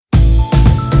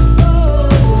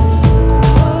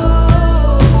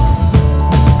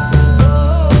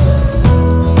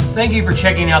Thank you for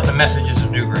checking out the messages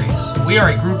of New Grace. We are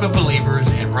a group of believers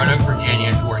in Roanoke,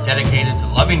 Virginia who are dedicated to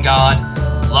loving God,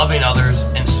 loving others,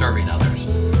 and serving others.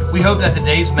 We hope that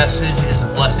today's message is a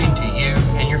blessing to you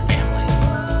and your family.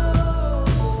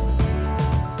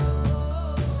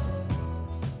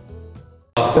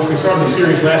 Of course, we started the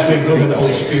series last week, Building the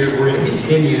Holy Spirit. We're going to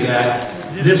continue that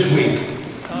this week.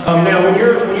 Now, when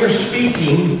you're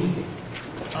speaking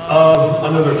of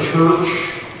another church,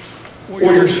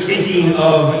 or you're speaking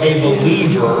of a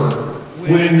believer,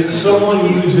 when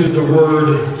someone uses the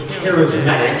word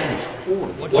charismatic,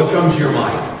 what comes to your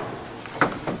mind?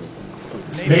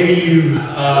 Maybe you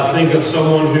think of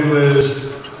someone who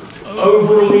is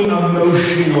overly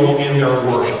emotional in their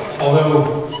worship,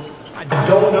 although I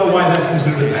don't know why that's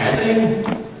considered a bad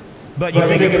thing. But you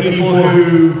think of people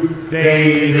who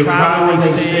they cry when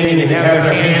they sing and they have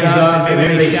their hands up and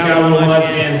maybe they shout a little much.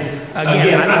 And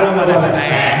again, I don't know if that's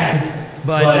bad,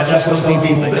 but that's what some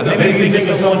people think of. Maybe you think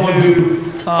of someone who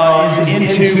is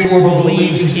into or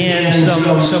believes in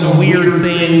some weird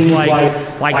things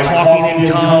like talking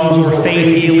in tongues or faith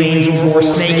healings or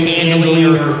snake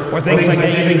handling or things like that.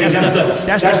 You think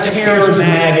that's the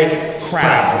charismatic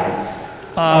crowd.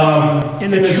 In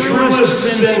the truest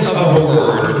sense of the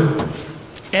word,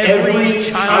 every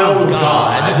child of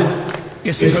God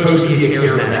is supposed to be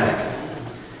charismatic.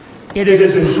 It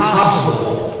is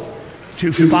impossible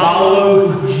to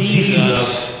follow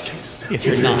Jesus if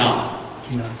you're not.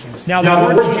 Now,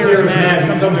 the word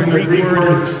charismatic comes from the Greek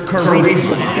word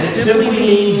charisma. It simply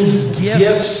means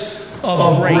gifts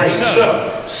of grace.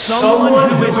 So,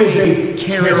 someone who is a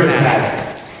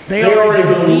charismatic, they are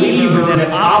a believer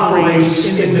that operates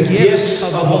in the gifts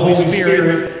of the Holy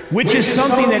Spirit, which is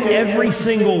something that every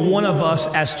single one of us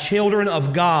as children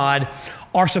of God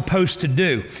are supposed to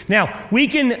do. Now, we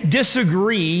can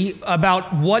disagree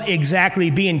about what exactly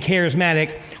being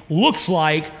charismatic looks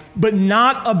like, but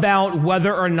not about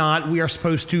whether or not we are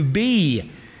supposed to be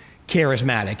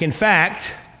charismatic. In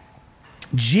fact,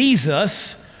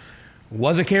 Jesus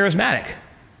was a charismatic.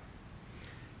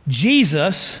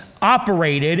 Jesus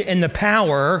operated in the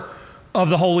power of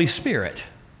the Holy Spirit.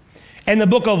 And the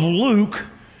book of Luke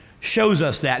shows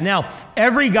us that. Now,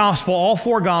 every gospel, all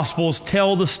four gospels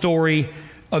tell the story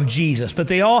of Jesus, but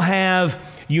they all have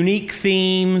unique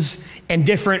themes and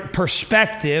different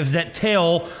perspectives that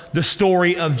tell the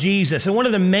story of Jesus. And one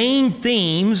of the main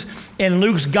themes in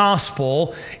Luke's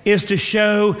gospel is to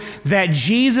show that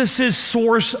Jesus'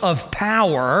 source of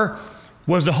power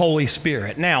was the Holy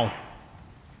Spirit. Now,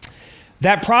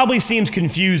 that probably seems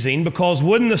confusing because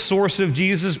wouldn't the source of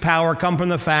Jesus' power come from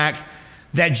the fact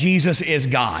that Jesus is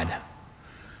God?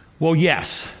 Well,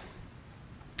 yes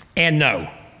and no.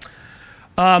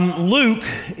 Luke,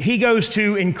 he goes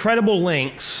to incredible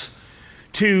lengths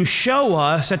to show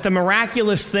us that the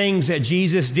miraculous things that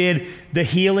Jesus did, the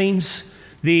healings,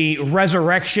 the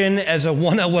resurrection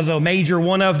was a major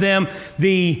one of them,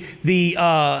 the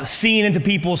seeing into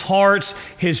people's hearts,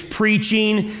 his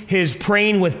preaching, his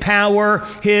praying with power,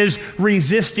 his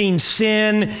resisting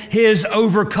sin, his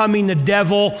overcoming the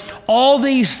devil, all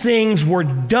these things were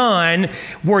done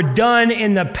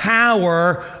in the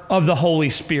power of the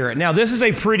Holy Spirit. Now, this is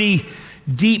a pretty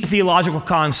deep theological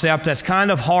concept that's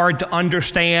kind of hard to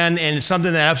understand, and it's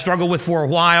something that I've struggled with for a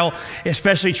while,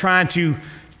 especially trying to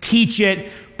teach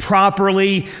it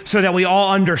properly so that we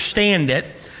all understand it.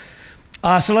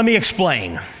 So let me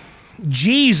explain.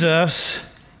 Jesus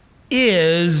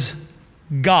is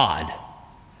God.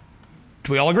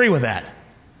 Do we all agree with that?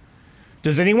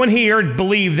 Does anyone here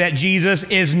believe that Jesus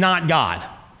is not God?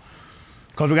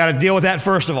 Because we got to deal with that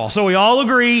first of all. So we all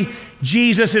agree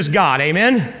Jesus is God.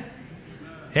 Amen?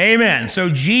 Amen. So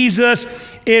Jesus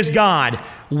is God.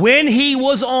 When he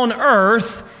was on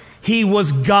earth, he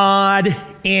was God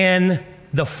in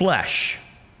the flesh.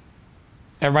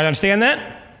 Everybody understand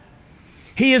that?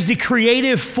 He is the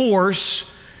creative force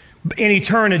in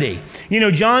eternity. You know,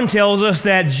 John tells us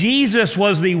that Jesus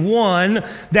was the one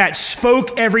that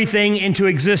spoke everything into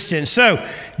existence. So,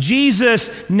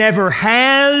 Jesus never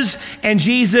has and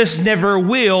Jesus never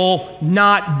will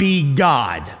not be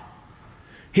God.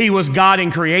 He was God in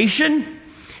creation.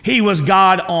 He was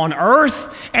God on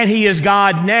earth, and he is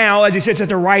God now as he sits at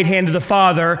the right hand of the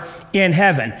Father in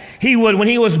heaven. When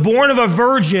he was born of a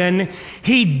virgin,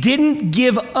 he didn't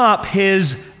give up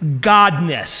his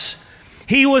godness.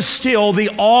 He was still the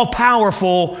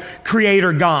all-powerful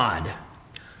creator God.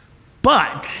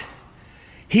 But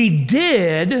he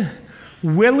did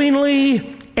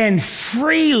willingly and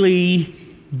freely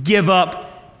give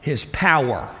up his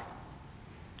power.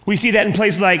 We see that in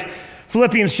places like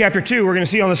Philippians chapter 2, we're going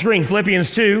to see on the screen,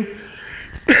 Philippians 2,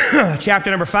 chapter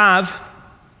number 5.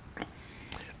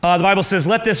 The Bible says,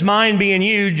 let this mind be in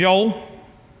you,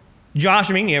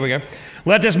 here we go.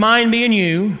 Let this mind be in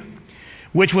you,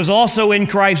 which was also in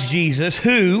Christ Jesus,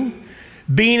 who,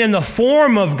 being in the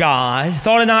form of God,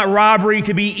 thought it not robbery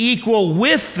to be equal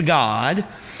with God,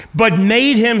 but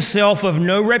made himself of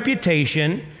no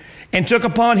reputation, and took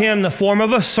upon him the form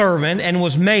of a servant, and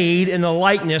was made in the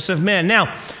likeness of men.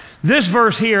 Now, this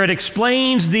verse here, it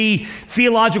explains the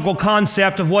theological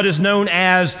concept of what is known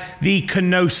as the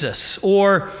kenosis,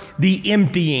 or the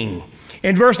emptying.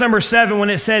 In verse number 7,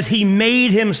 when it says he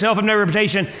made himself of no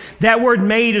reputation, that word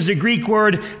made is a Greek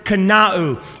word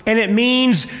kanao, and it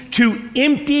means to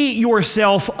empty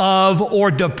yourself of or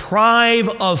deprive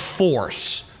of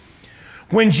force.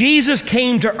 When Jesus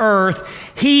came to earth,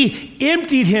 he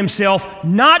emptied himself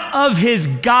not of his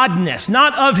godness,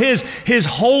 not of his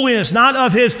holiness, not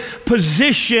of his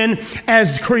position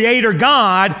as creator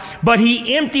God, but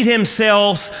he emptied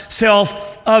himself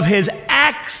of his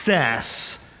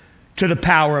access to the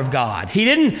power of God. He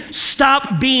didn't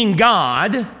stop being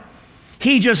God.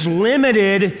 He just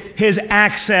limited his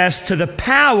access to the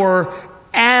power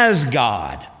as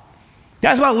God.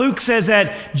 That's why Luke says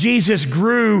that Jesus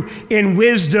grew in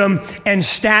wisdom and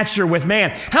stature with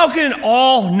man. How can an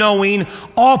all-knowing,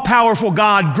 all-powerful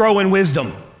God grow in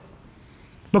wisdom?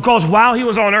 Because while he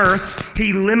was on earth,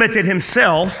 he limited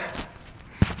himself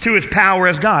to his power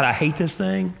as God. I hate this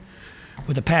thing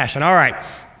with a passion. All right.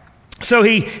 So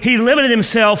he limited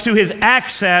himself to his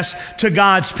access to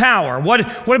God's power.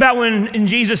 What about when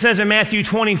Jesus says in Matthew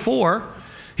 24,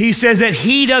 he says that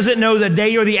he doesn't know the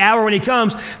day or the hour when he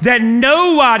comes, that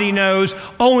nobody knows,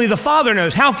 only the Father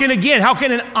knows. How can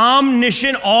an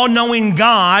omniscient, all-knowing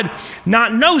God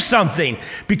not know something?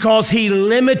 Because he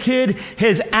limited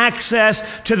his access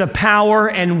to the power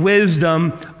and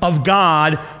wisdom of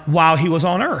God while he was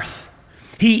on earth.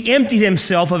 He emptied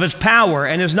himself of his power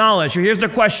and his knowledge. Here's the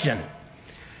question.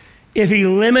 If he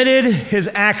limited his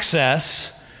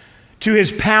access to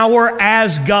his power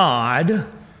as God,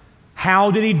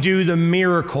 how did he do the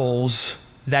miracles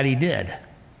that he did?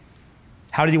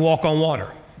 How did he walk on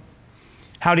water?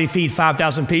 How did he feed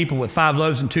 5,000 people with 5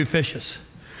 loaves and 2 fishes?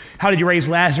 How did he raise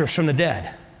Lazarus from the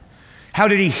dead? How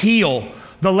did he heal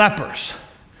the lepers?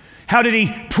 How did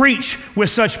he preach with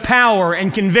such power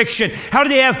and conviction? How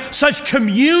did he have such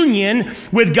communion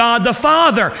with God the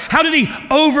Father? How did he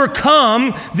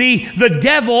overcome the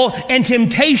devil and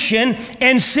temptation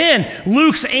and sin?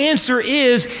 Luke's answer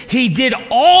is he did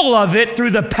all of it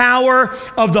through the power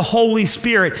of the Holy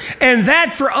Spirit. And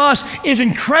that for us is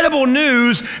incredible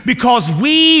news because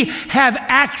we have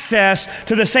access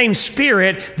to the same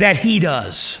Spirit that he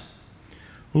does.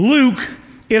 Luke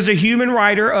is a human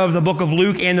writer of the book of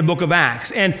Luke and the book of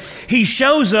Acts. And he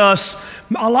shows us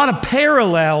a lot of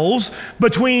parallels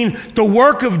between the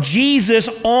work of Jesus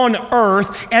on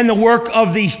earth and the work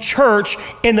of the church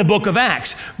in the book of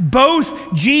Acts.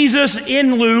 Both Jesus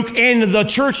in Luke and the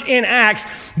church in Acts,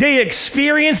 they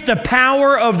experienced the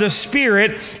power of the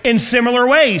Spirit in similar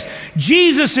ways.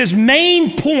 Jesus'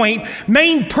 main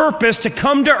purpose to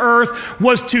come to earth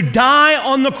was to die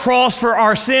on the cross for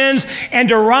our sins and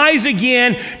to rise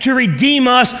again to redeem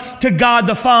us to God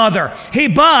the Father.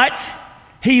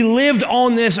 He lived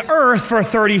on this earth for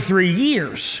 33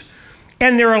 years.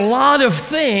 And there are a lot of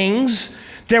things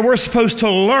that we're supposed to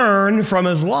learn from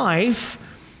his life,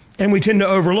 and we tend to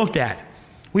overlook that.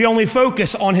 We only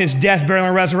focus on his death, burial,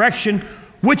 and resurrection,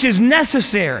 which is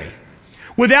necessary.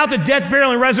 Without the death,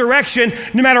 burial, and resurrection,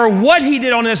 no matter what he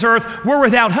did on this earth, we're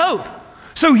without hope.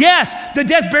 So yes, the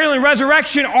death, burial, and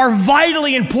resurrection are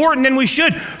vitally important, and we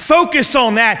should focus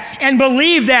on that and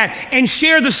believe that and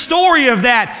share the story of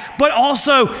that. But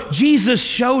also, Jesus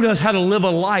showed us how to live a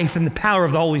life in the power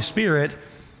of the Holy Spirit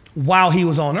while he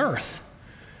was on earth.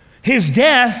 His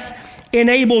death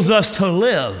enables us to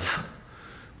live,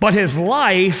 but his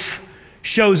life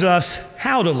shows us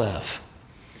how to live.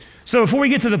 So before we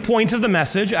get to the points of the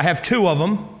message, I have 2 of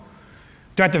them.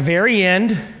 They're at the very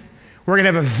end. We're going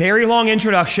to have a very long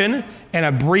introduction and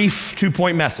a brief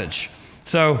 2-point message.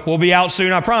 So we'll be out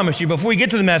soon, I promise you. Before we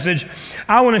get to the message,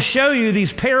 I want to show you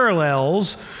these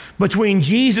parallels between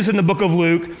Jesus in the book of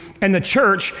Luke and the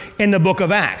church in the book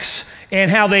of Acts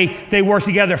and how they work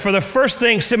together. For the first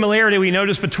thing, similarity we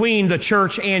noticed between the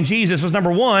church and Jesus was,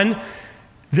 number 1,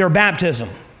 their baptism.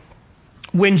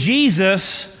 When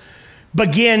Jesus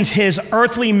begins his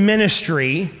earthly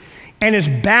ministry and is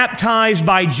baptized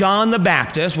by John the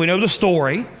Baptist, we know the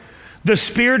story, the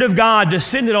Spirit of God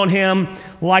descended on him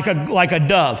like a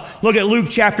dove. Look at Luke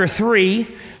chapter 3,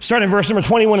 starting in verse number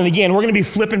 21. And again, we're going to be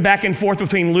flipping back and forth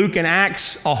between Luke and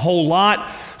Acts a whole lot.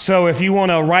 So if you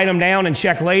want to write them down and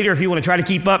check later, if you want to try to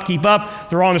keep up.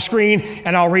 They're on the screen,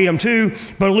 and I'll read them too.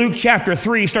 But Luke chapter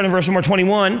 3, starting in verse number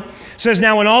 21, says,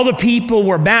 "Now when all the people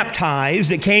were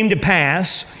baptized, it came to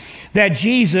pass that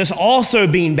Jesus also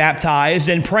being baptized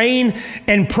and praying,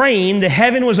 the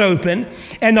heaven was open,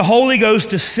 and the Holy Ghost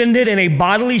descended in a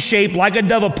bodily shape like a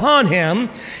dove upon him,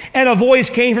 and a voice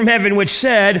came from heaven which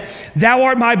said, 'Thou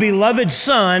art my beloved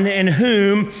Son, in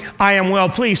whom I am well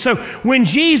pleased.'" So when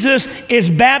Jesus is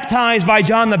baptized by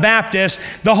John the Baptist,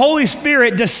 the Holy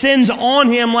Spirit descends on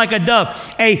him like a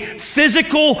dove, a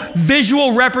physical,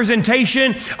 visual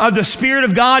representation of the Spirit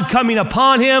of God coming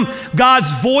upon him.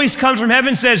 God's voice comes from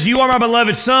heaven, says, "You are my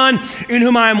beloved Son, in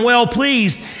whom I am well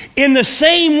pleased." In the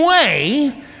same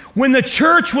way, when the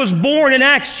church was born in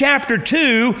Acts chapter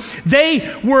 2, they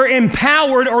were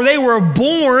empowered, or they were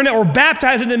born or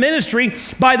baptized into ministry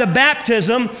by the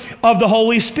baptism of the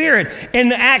Holy Spirit.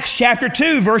 In Acts chapter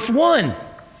 2, verse 1,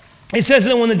 it says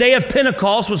that when the day of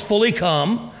Pentecost was fully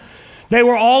come, they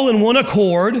were all in one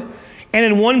accord and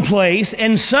in one place,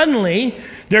 and suddenly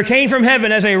there came from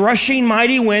heaven as a rushing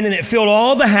mighty wind, and it filled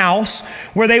all the house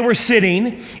where they were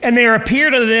sitting. And there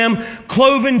appeared unto them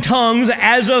cloven tongues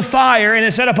as of fire, and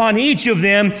it sat upon each of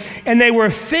them. And they were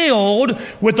filled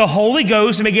with the Holy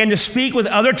Ghost and began to speak with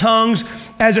other tongues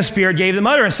as the Spirit gave them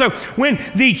utterance. So when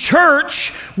the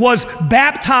church was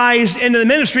baptized into the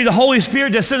ministry, the Holy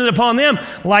Spirit descended upon them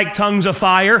like tongues of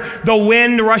fire.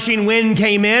 The rushing wind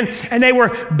came in, and they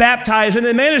were baptized into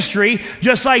the ministry,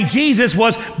 just like Jesus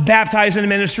was baptized in the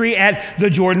ministry at the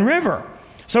Jordan River.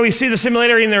 So we see the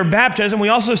similarity in their baptism. We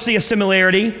also see a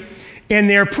similarity in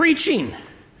their preaching,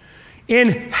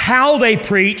 in how they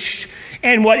preached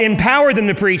and what empowered them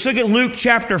to preach. Look at Luke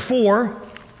chapter 4,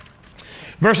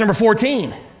 verse number 14.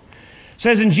 It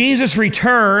says, "And Jesus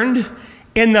returned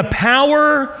in the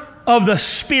power of the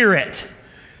Spirit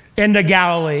into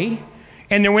Galilee,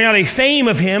 and there went out a fame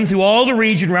of him through all the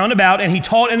region round about, and he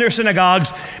taught in their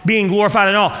synagogues, being glorified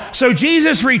in all." So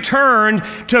Jesus returned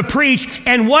to preach,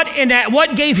 and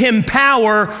what gave him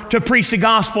power to preach the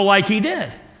gospel like he did?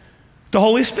 The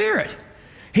Holy Spirit.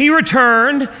 He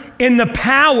returned in the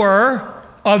power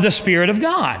of the Spirit of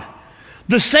God.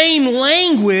 The same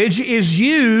language is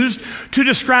used to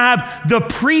describe the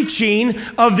preaching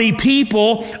of the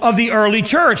people of the early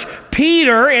church.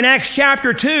 Peter, in Acts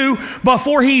chapter 2,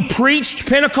 before he preached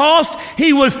Pentecost,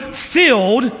 he was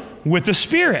filled with the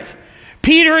Spirit.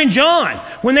 Peter and John,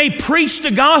 when they preached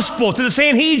the gospel to the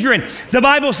Sanhedrin, the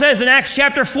Bible says in Acts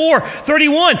chapter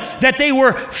 4:31 that they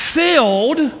were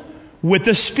filled with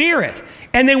the Spirit,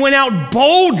 and they went out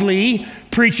boldly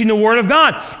preaching the word of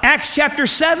God. Acts chapter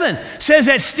 7 says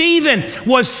that Stephen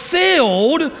was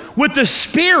filled with the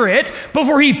Spirit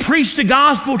before he preached the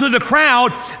gospel to the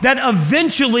crowd that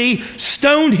eventually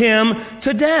stoned him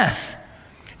to death.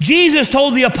 Jesus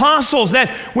told the apostles that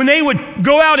when they would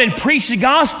go out and preach the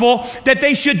gospel, that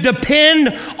they should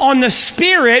depend on the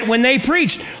Spirit when they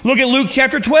preached. Look at Luke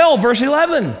chapter 12, verse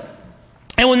 11.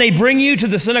 "And when they bring you to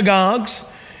the synagogues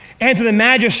and to the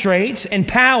magistrates and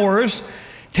powers,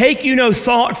 take you no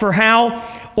thought how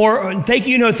or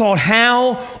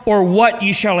what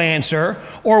ye shall answer,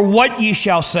 or what ye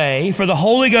shall say, for the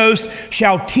Holy Ghost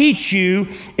shall teach you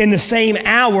in the same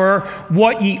hour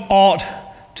what ye ought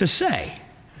to say."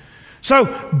 So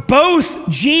both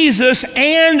Jesus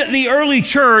and the early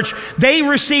church, they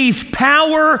received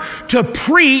power to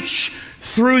preach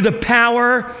through the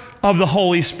power of the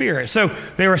Holy Spirit. So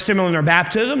they were similar in their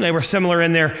baptism. They were similar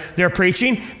in their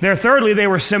preaching. Thirdly, they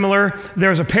were similar.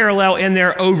 There's a parallel in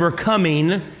their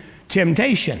overcoming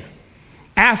temptation.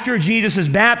 After Jesus'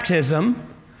 baptism,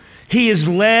 he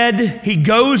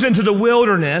goes into the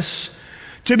wilderness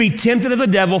to be tempted of the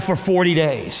devil for 40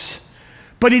 days.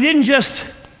 But he didn't just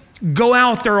go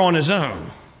out there on his own.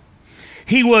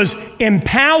 He was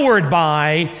empowered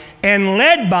by and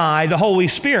led by the Holy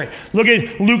Spirit. Look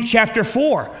at Luke chapter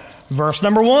 4. Verse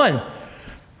number 1,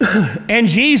 "And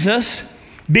Jesus,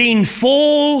 being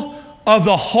full of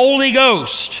the Holy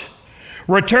Ghost,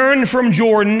 returned from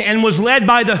Jordan and was led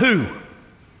by the who?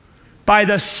 By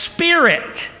the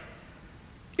Spirit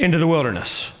into the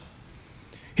wilderness."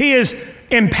 He is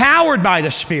empowered by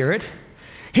the Spirit.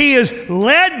 He is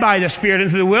led by the Spirit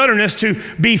into the wilderness to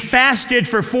be fasted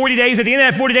for 40 days. At the end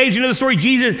of that 40 days, you know the story,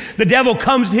 the devil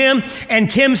comes to him and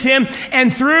tempts him.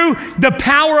 And through the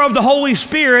power of the Holy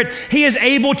Spirit, he is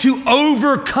able to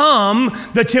overcome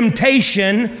the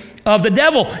temptation of the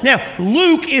devil. Now,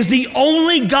 Luke is the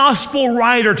only gospel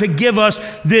writer to give us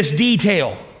this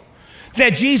detail.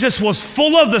 that Jesus was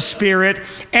full of the Spirit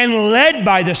and led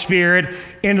by the Spirit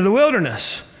into the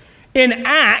wilderness. In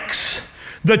Acts,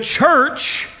 the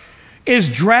church is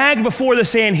dragged before the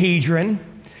Sanhedrin.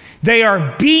 They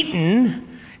are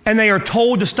beaten and they are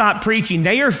told to stop preaching.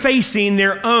 They are facing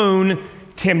their own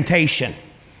temptation.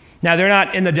 Now, they're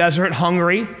not in the desert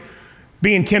hungry,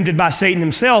 being tempted by Satan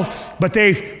himself, but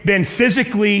they've been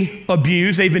physically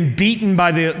abused. They've been beaten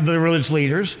by the religious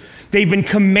leaders. They've been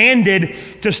commanded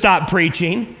to stop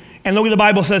preaching. And look what the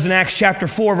Bible says in Acts chapter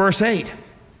 4, verse 8.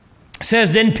 It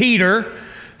says, "Then Peter,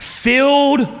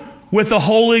 filled with the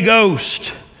Holy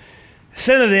Ghost,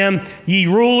 said to them, ye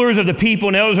rulers of the people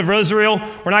and elders of Israel."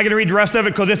 We're not going to read the rest of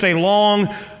it because it's a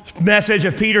long message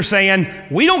of Peter saying,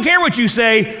 we don't care what you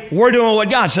say, we're doing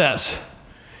what God says.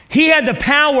 He had the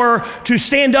power to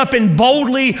stand up and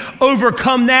boldly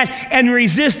overcome that and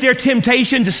resist their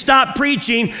temptation to stop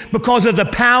preaching because of the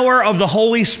power of the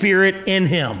Holy Spirit in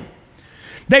him.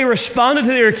 They responded to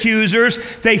their accusers.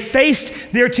 They faced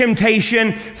their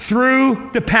temptation through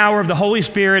the power of the Holy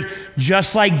Spirit,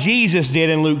 just like Jesus did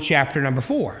in Luke chapter number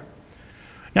 4.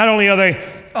 Not only are they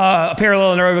a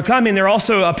parallel in their overcoming, they're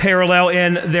also a parallel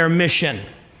in their mission.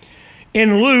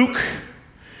 In Luke,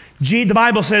 the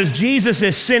Bible says Jesus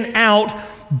is sent out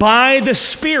by the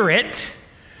Spirit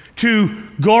to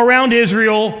go around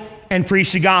Israel and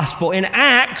preach the gospel. In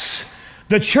Acts,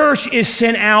 the church is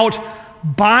sent out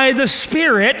by the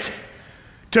Spirit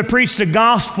to preach the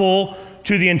gospel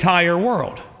to the entire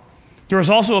world. There is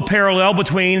also a parallel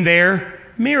between their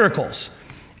miracles.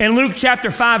 In Luke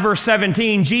chapter 5, verse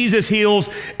 17, Jesus heals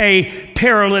a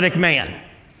paralytic man.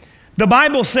 The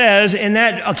Bible says in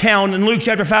that account, in Luke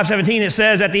chapter 5, 17, it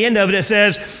says, at the end of it, it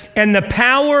says, "And the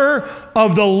power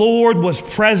of the Lord was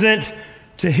present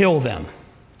to heal them."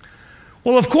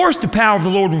 Well, of course the power of the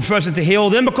Lord was present to heal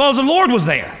them because the Lord was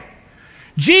there.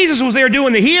 Jesus was there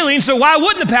doing the healing, so why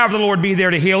wouldn't the power of the Lord be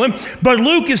there to heal him? But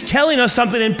Luke is telling us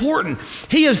something important.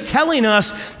 He is telling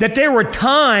us that there were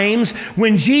times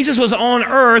when Jesus was on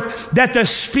earth that the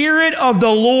Spirit of the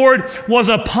Lord was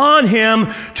upon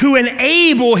him to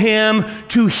enable him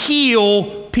to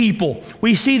heal people.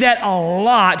 We see that a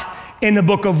lot in the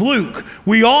book of Luke.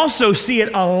 We also see it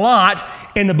a lot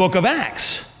in the book of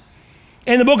Acts.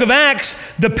 In the book of Acts,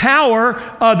 the power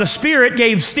of the Spirit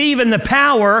gave Stephen the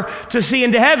power to see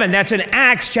into heaven. That's in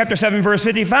Acts chapter 7, verse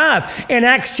 55. In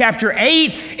Acts chapter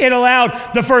 8, it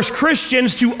allowed the first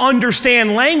Christians to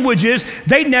understand languages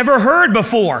they'd never heard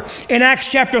before. In Acts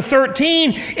chapter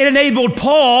 13, it enabled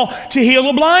Paul to heal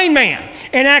a blind man.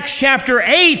 In Acts chapter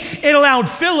 8, it allowed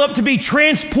Philip to be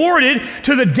transported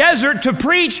to the desert to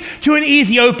preach to an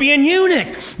Ethiopian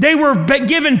eunuch. They were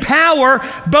given power.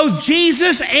 Both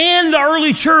Jesus and the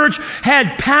early church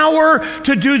had power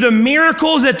to do the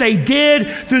miracles that they did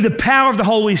through the power of the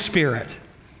Holy Spirit.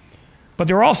 But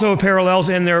there are also parallels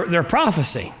in their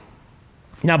prophecy.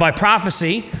 Now, by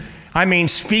prophecy, I mean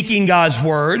speaking God's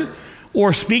word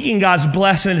or speaking God's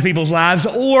blessing into people's lives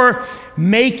or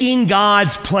making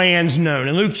God's plans known.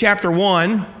 In Luke chapter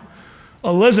 1,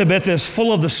 Elizabeth is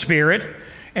full of the Spirit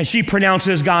and she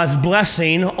pronounces God's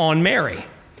blessing on Mary.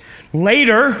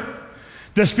 Later,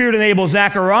 the Spirit enables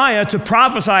Zechariah to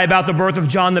prophesy about the birth of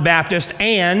John the Baptist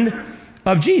and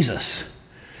of Jesus.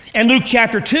 In Luke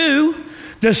chapter 2,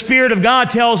 the Spirit of God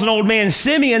tells an old man,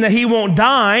 Simeon, that he won't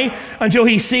die until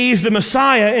he sees the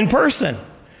Messiah in person.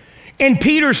 In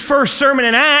Peter's first sermon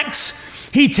in Acts,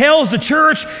 he tells the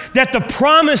church that the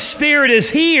promised Spirit is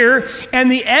here and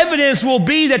the evidence will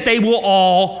be that they will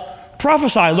all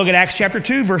prophesy. Look at Acts chapter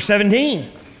 2, verse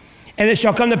 17. "And it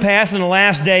shall come to pass in the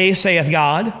last days, saith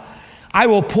God, I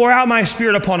will pour out my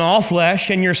Spirit upon all flesh,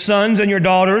 and your sons and your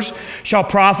daughters shall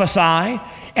prophesy,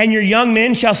 and your young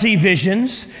men shall see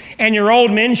visions, and your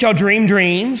old men shall dream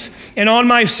dreams. And on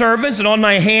my servants and on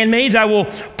my handmaids I will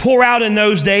pour out in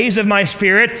those days of my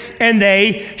Spirit, and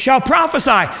they shall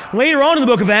prophesy." Later on in the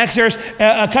book of Acts, there's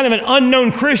a kind of an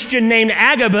unknown Christian named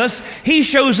Agabus. He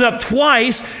shows up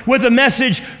twice with a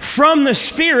message from the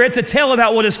Spirit to tell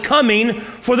about what is coming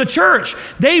for the church.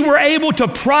 They were able to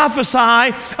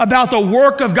prophesy about the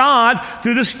work of God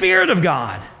through the Spirit of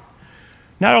God.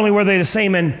 Not only were they the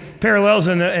same in parallels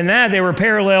in that, they were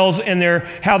parallels in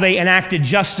how they enacted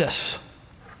justice.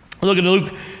 Look at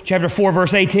Luke chapter 4,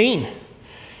 verse 18.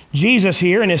 Jesus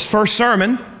here in his first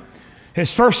sermon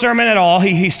at all,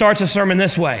 he starts his sermon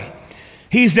this way.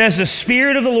 He says, "The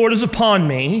Spirit of the Lord is upon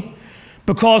me,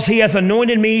 because he hath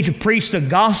anointed me to preach the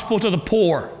gospel to the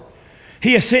poor.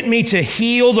 He has sent me to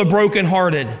heal the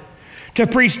brokenhearted, to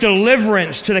preach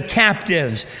deliverance to the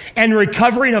captives and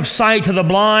recovering of sight to the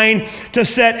blind, to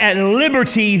set at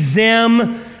liberty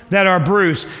them that are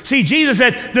bruised. See, Jesus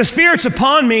said, the Spirit's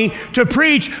upon me to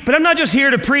preach, but I'm not just here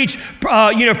to preach,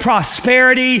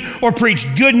 prosperity or preach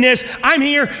goodness. I'm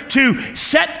here to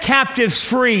set captives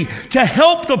free, to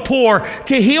help the poor,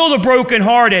 to heal the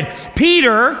brokenhearted.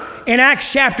 Peter, in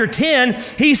Acts chapter 10,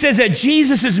 he says that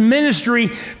Jesus' ministry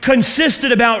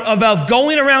consisted about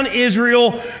going around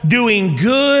Israel doing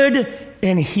good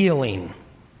and healing.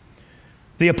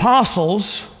 The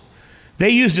apostles, they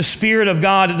used the Spirit of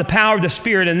God, the power of the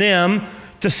Spirit in them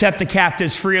to set the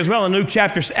captives free as well. In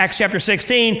Acts chapter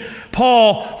 16,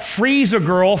 Paul frees a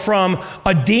girl from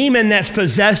a demon that's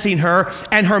possessing her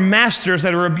and her masters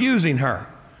that are abusing her.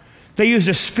 They used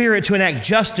the Spirit to enact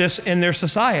justice in their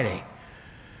society.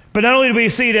 But not only do we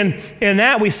see it in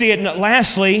that, we see it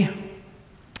lastly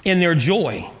in their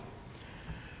joy.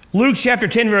 Luke chapter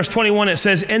 10, verse 21, it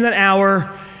says, in that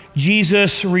hour,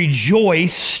 Jesus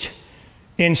rejoiced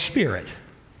in spirit.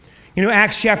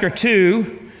 Acts chapter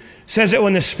 2 says that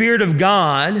when the Spirit of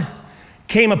God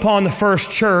came upon the first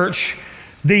church,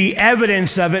 the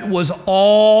evidence of it was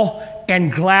awe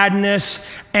and gladness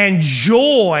and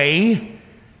joy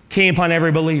came upon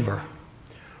every believer.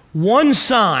 One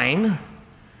sign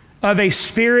of a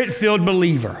Spirit-filled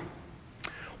believer,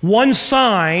 one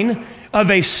sign of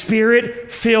a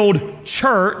Spirit-filled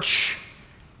church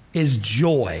is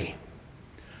joy.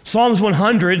 Psalms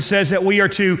 100 says that we are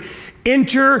to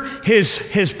enter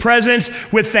his presence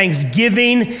with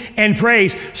thanksgiving and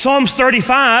praise. Psalms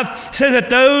 35 says that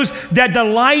those that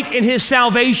delight in his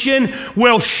salvation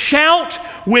will shout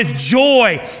with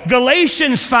joy.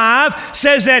 Galatians 5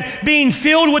 says that being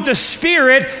filled with the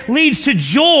Spirit leads to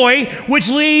joy, which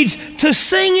leads to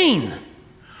singing.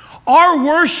 Our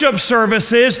worship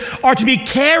services are to be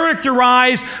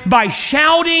characterized by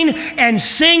shouting and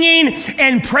singing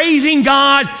and praising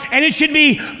God, and it should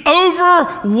be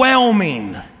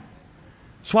overwhelming.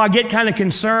 That's why I get kind of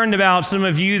concerned about some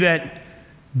of you that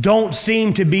don't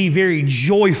seem to be very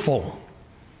joyful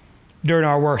during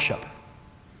our worship.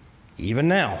 Even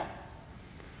now.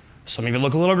 Some of you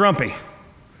look a little grumpy.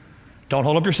 Don't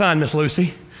hold up your sign, Miss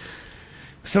Lucy.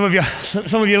 Some of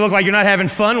you look like you're not having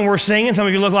fun when we're singing. Some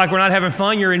of you look like we're not having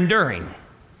fun. You're enduring. You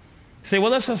say,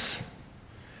 well, it's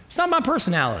not my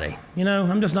personality.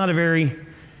 I'm just not a very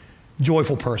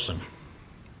joyful person.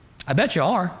 I bet you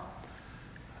are.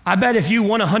 I bet if you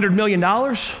won $100 million,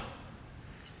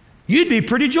 you'd be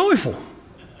pretty joyful.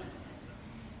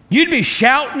 You'd be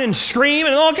shouting and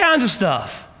screaming and all kinds of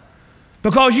stuff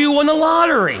because you won the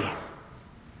lottery.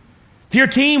 If your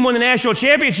team won the national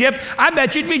championship, I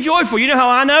bet you'd be joyful. You know how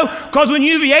I know? Because when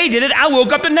UVA did it, I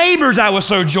woke up the neighbors. I was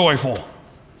so joyful.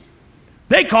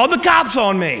 They called the cops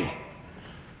on me.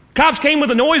 Cops came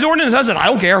with a noise ordinance. I said, I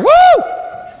don't care. Woo!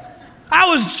 I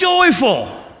was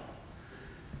joyful.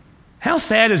 How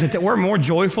sad is it that we're more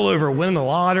joyful over winning the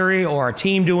lottery or our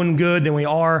team doing good than we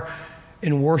are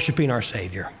in worshiping our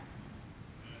Savior?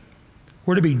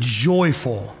 We're to be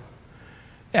joyful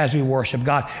as we worship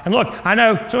God. And look, I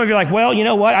know some of you are like, well, you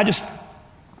know what?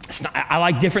 I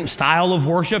like different style of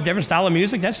worship, different style of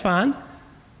music. That's fine.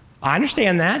 I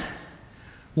understand that.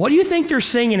 What do you think they're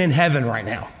singing in heaven right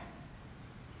now?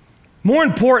 More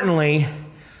importantly,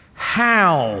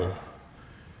 how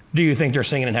do you think they're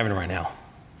singing in heaven right now?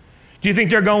 Do you think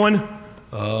they're going,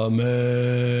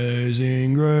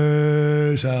 Amazing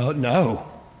Grace?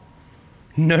 No.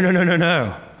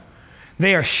 No.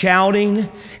 They are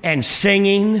shouting and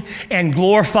singing and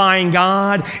glorifying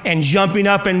God and jumping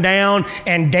up and down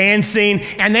and dancing,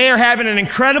 and they are having an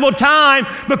incredible time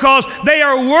because they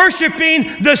are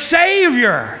worshiping the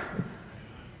Savior.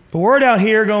 But we're down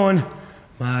here going,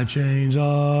 my chains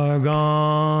are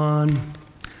gone.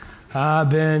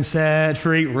 I've been set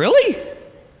free. Really?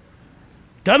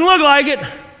 Doesn't look like it.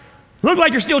 Look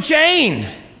like you're still chained.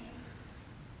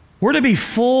 We're to be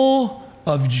full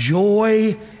of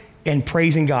joy and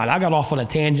praising God. I got off on a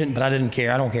tangent, but I didn't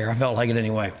care. I don't care. I felt like it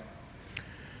anyway.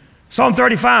 Psalm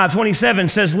 35:27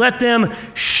 says, let them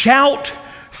shout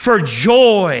for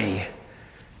joy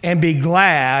and be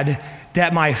glad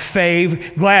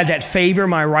that favor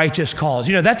my righteous cause.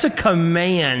 That's a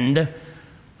command,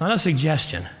 not a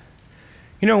suggestion.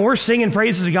 When we're singing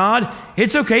praises to God,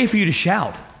 it's okay for you to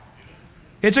shout.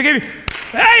 It's okay.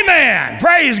 Amen.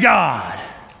 Praise God.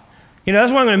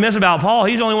 That's what I'm going to miss about Paul.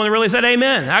 He's the only one that really said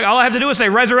amen. All I have to do is say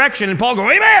resurrection, and Paul go,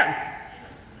 amen.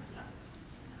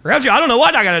 Or else I don't know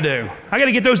what I got to do. I got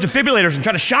to get those defibrillators and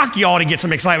try to shock you all to get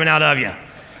some excitement out of you.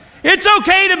 It's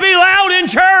okay to be loud in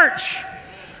church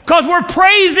because we're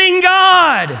praising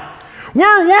God.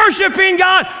 We're worshiping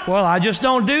God. Well, I just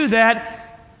don't do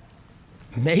that.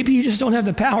 Maybe you just don't have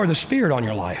the power of the Spirit on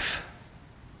your life.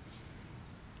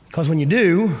 Because when you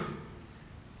do,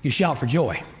 you shout for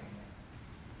joy.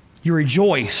 You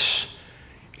rejoice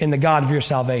in the God of your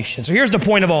salvation. So here's the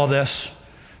point of all this.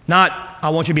 Not, I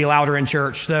want you to be louder in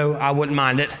church, though I wouldn't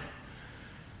mind it.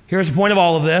 Here's the point of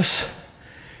all of this.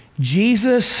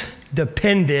 Jesus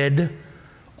depended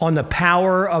on the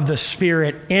power of the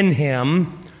Spirit in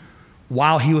him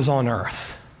while he was on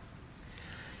earth.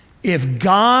 If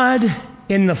God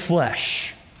in the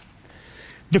flesh,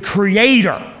 the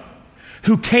Creator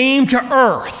who came to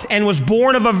earth and was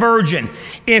born of a virgin,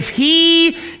 if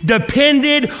he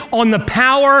depended on the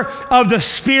power of the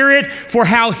Spirit for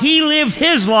how he lived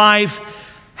his life,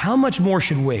 how much more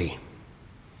should we?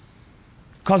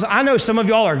 Because I know some of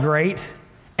y'all are great.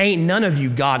 Ain't none of you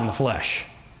God in the flesh.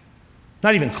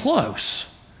 Not even close.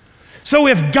 So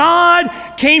if God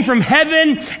came from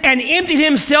heaven and emptied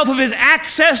himself of his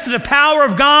access to the power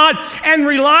of God and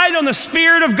relied on the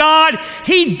Spirit of God,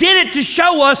 he did it to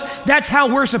show us that's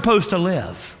how we're supposed to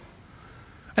live.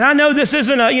 And I know this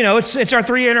isn't it's our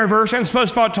 3-year anniversary. I'm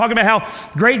supposed to talk about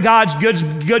how great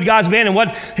good God's been and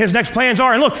what his next plans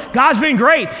are. And look, God's been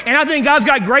great. And I think God's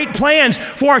got great plans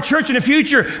for our church in the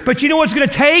future. But you know what it's going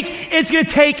to take? It's going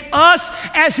to take us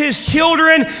as his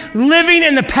children living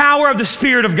in the power of the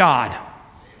Spirit of God.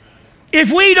 If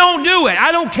we don't do it,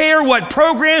 I don't care what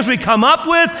programs we come up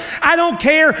with. I don't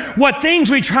care what things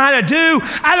we try to do.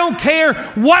 I don't care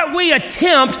what we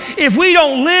attempt. If we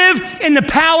don't live in the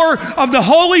power of the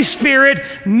Holy Spirit,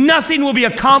 nothing will be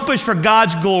accomplished for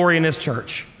God's glory in this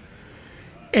church.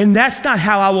 And that's not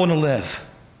how I want to live.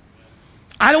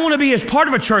 I don't want to be as part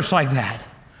of a church like that.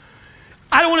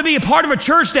 I don't want to be a part of a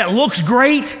church that looks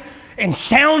great and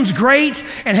sounds great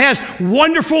and has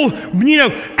wonderful,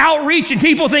 outreach, and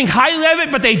people think highly of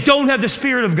it, but they don't have the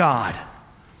Spirit of God.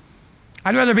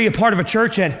 I'd rather be a part of a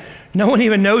church that no one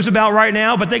even knows about right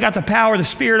now, but they got the power of the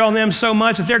Spirit on them so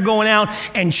much that they're going out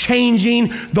and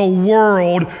changing the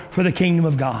world for the kingdom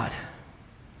of God.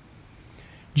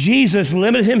 Jesus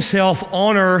limited himself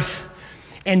on earth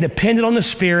and depended on the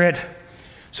Spirit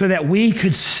so that we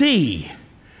could see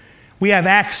we have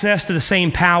access to the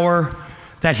same power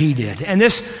that he did. And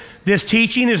this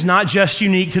teaching is not just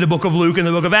unique to the book of Luke and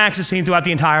the book of Acts. It's seen throughout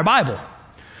the entire Bible.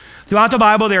 Throughout the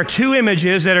Bible, there are 2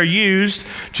 images that are used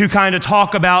to kind of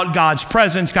talk about God's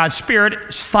presence, God's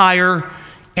Spirit, fire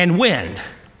and wind.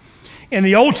 In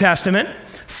the Old Testament,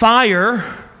 fire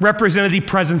represented the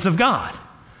presence of God.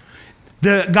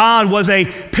 God was a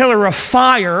pillar of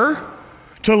fire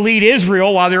to lead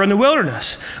Israel while they're in the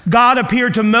wilderness. God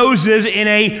appeared to Moses in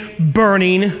a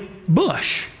burning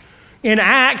bush. In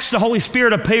Acts, the Holy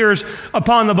Spirit appears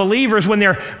upon the believers when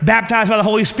they're baptized by the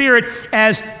Holy Spirit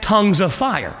as tongues of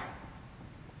fire.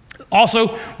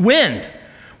 Also, wind.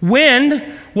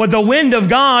 The wind of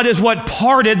God is what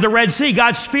parted the Red Sea.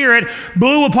 God's Spirit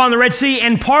blew upon the Red Sea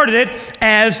and parted it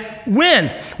as wind.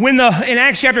 In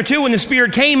Acts chapter 2, when the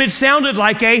Spirit came, it sounded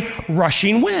like a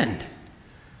rushing wind.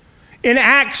 In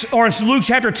Luke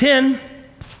chapter 10,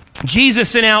 Jesus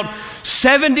sent out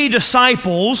 70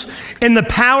 disciples in the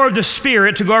power of the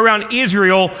Spirit to go around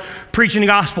Israel preaching the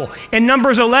gospel. In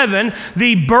Numbers 11,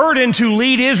 the burden to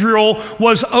lead Israel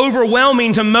was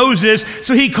overwhelming to Moses,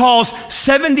 so he calls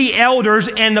 70 elders,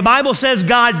 and the Bible says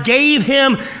God gave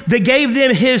them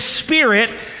his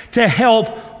Spirit to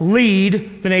help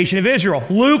lead the nation of Israel.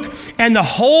 Luke and the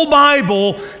whole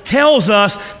Bible tells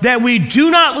us that we do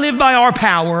not live by our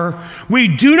power, we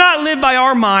do not live by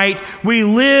our might, we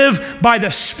live by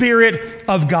the Spirit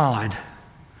of God.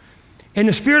 And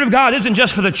the Spirit of God isn't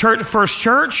just for the first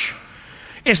church.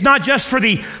 It's not just for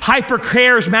the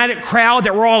hyper-charismatic crowd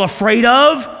that we're all afraid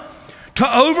of.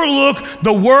 To overlook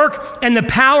the work and the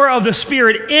power of the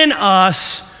Spirit in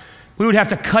us, we would have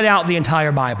to cut out the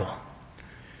entire Bible.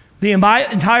 The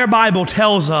entire Bible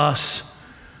tells us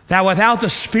that without the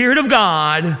Spirit of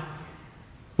God,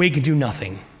 we can do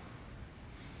nothing.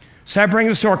 So that brings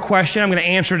us to our question. I'm going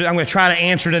to try to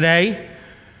answer today.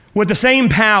 With the same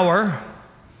power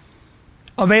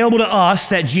available to us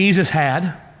that Jesus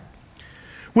had,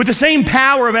 with the same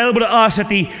power available to us that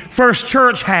the first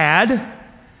church had,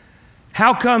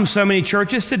 how come so many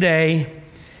churches today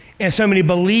and so many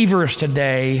believers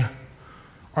today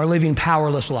are living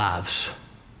powerless lives?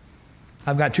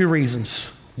 I've got 2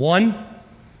 reasons. 1,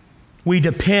 we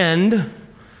depend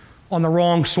on the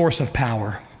wrong source of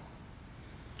power.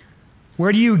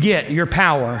 Where do you get your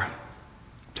power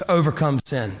to overcome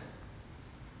sin?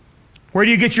 Where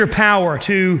do you get your power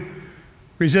to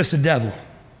resist the devil?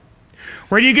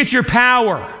 Where do you get your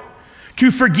power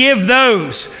to forgive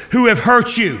those who have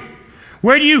hurt you?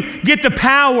 Where do you get the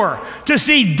power to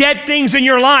see dead things in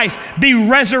your life be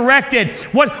resurrected?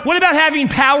 What about having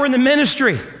power in the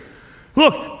ministry?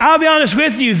 Look, I'll be honest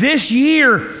with you, this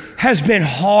year has been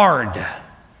hard.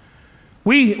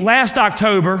 Last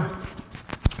October,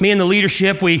 me and the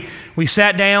leadership, we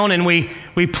sat down and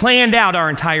we planned out our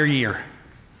entire year.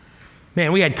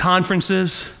 Man, we had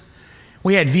conferences,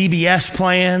 we had VBS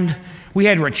planned, we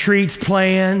had retreats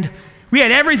planned, we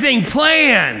had everything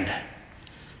planned.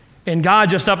 And God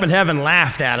just up in heaven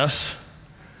laughed at us.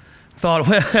 Thought,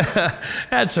 well,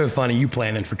 that's so funny, you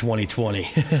planning for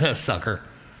 2020, sucker.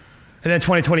 And then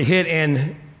 2020 hit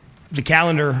and the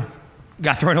calendar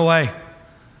got thrown away.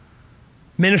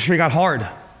 Ministry got hard.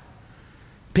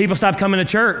 People stopped coming to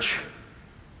church.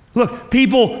 Look,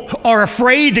 people are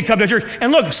afraid to come to church.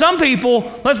 And look, some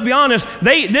people, let's be honest,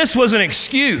 this was an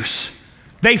excuse.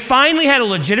 They finally had a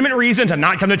legitimate reason to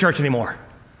not come to church anymore.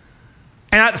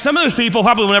 And some of those people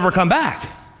probably will never come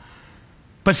back.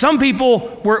 But some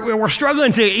people were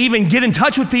struggling to even get in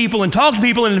touch with people and talk to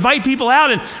people and invite people out.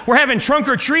 And we're having trunk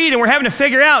or treat, and we're having to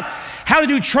figure out how to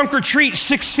do trunk or treat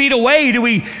 6 feet away. Do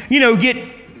we,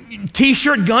 get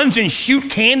T-shirt guns and shoot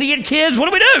candy at kids?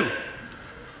 What do we do?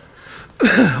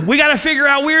 We got to figure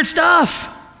out weird stuff.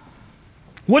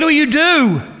 What do you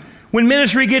do when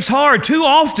ministry gets hard? Too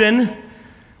often,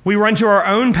 we run to our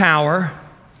own power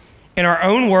and our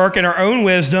own work and our own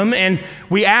wisdom, and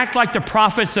we act like the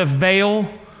prophets of Baal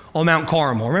on Mount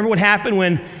Carmel. Remember what happened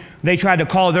when they tried to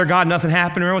call their God, nothing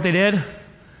happened? Remember what they did?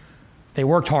 They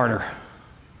worked harder.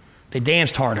 They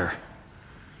danced harder.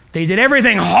 They did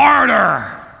everything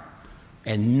harder,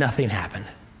 and nothing happened.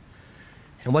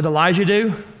 And what did Elijah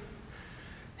do?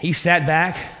 He sat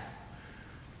back,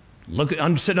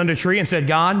 sitting under a tree and said,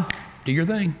 God, do your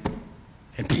thing.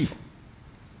 And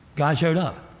God showed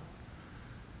up.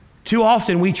 Too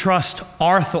often we trust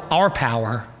our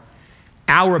power,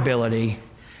 our ability,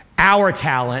 our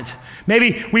talent.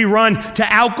 Maybe we run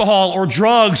to alcohol or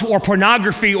drugs or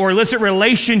pornography or illicit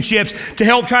relationships to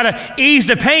help try to ease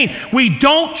the pain. We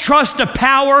don't trust the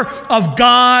power of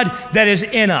God that is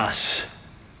in us.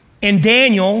 In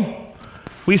Daniel,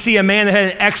 we see a man that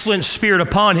had an excellent spirit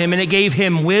upon him, and it gave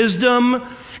him wisdom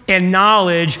and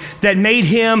knowledge that made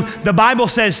him, the Bible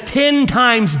says, 10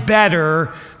 times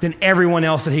better than everyone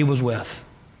else that he was with.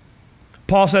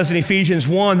 Paul says in Ephesians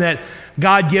 1 that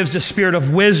God gives the spirit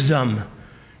of wisdom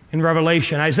in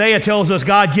Revelation. Isaiah tells us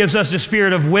God gives us the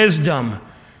spirit of wisdom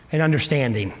and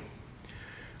understanding.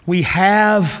 We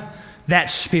have that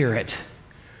spirit,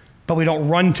 but we don't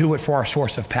run to it for our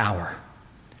source of power.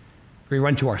 We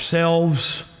run to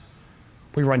ourselves.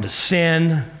 We run to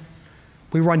sin.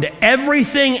 We run to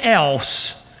everything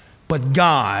else but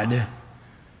God,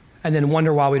 and then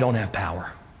wonder why we don't have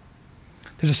power.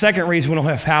 There's a second reason we don't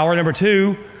have power. Number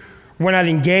 2, we're not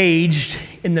engaged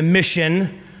in the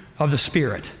mission of the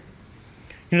Spirit.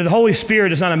 The Holy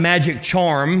Spirit is not a magic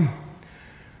charm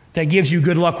that gives you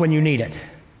good luck when you need it.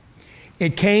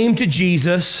 It came to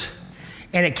Jesus,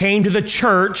 and it came to the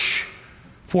church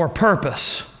for a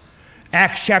purpose.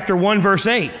 Acts chapter 1, verse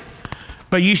 8.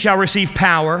 But ye shall receive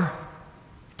power.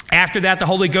 After that, the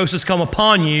Holy Ghost has come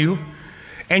upon you,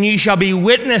 and ye shall be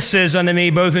witnesses unto me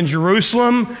both in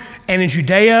Jerusalem and in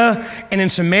Judea and in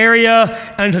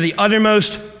Samaria and to the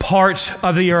uttermost parts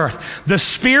of the earth. The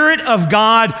Spirit of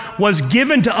God was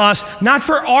given to us not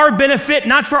for our benefit,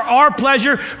 not for our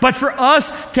pleasure, but for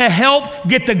us to help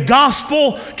get the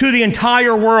gospel to the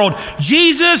entire world.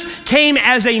 Jesus came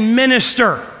as a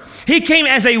minister. He came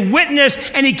as a witness,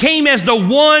 and he came as the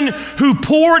one who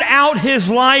poured out his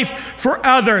life for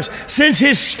others. Since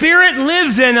his Spirit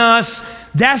lives in us,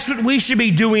 that's what we should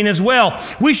be doing as well.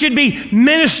 We should be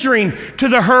ministering to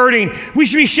the hurting. We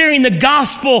should be sharing the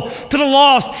gospel to the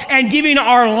lost and giving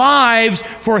our lives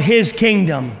for his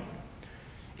kingdom.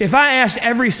 If I asked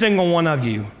every single one of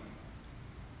you,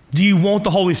 do you want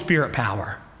the Holy Spirit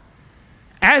power?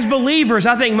 As believers,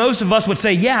 I think most of us would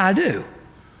say, yeah, I do.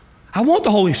 I want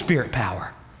the Holy Spirit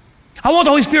power. I want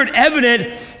the Holy Spirit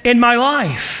evident in my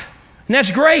life. And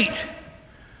that's great.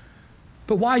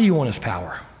 But why do you want his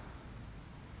power?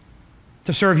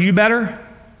 To serve you better?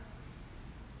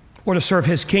 Or to serve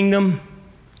his kingdom,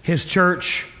 his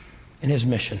church, and his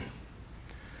mission?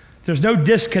 There's no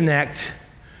disconnect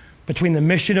between the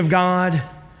mission of God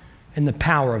and the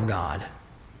power of God.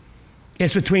 It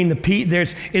is between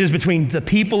the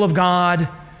people of God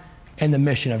and the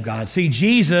mission of God. See,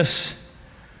 Jesus,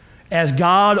 as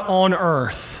God on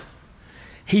earth,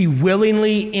 he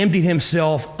willingly emptied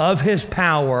himself of his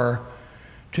power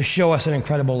to show us an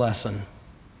incredible lesson.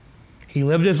 He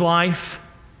lived his life,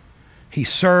 he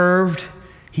served,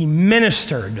 he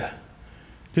ministered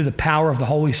through the power of the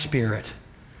Holy Spirit,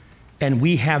 and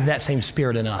we have that same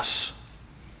Spirit in us.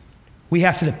 We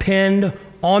have to depend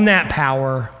on that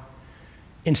power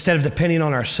instead of depending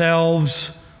on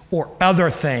ourselves or other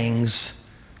things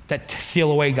that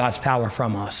steal away God's power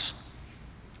from us.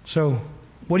 So,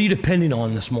 what are you depending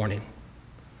on this morning?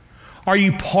 Are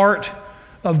you part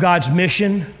of God's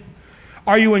mission?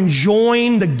 Are you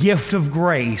enjoying the gift of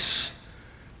grace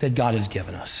that God has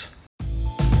given us?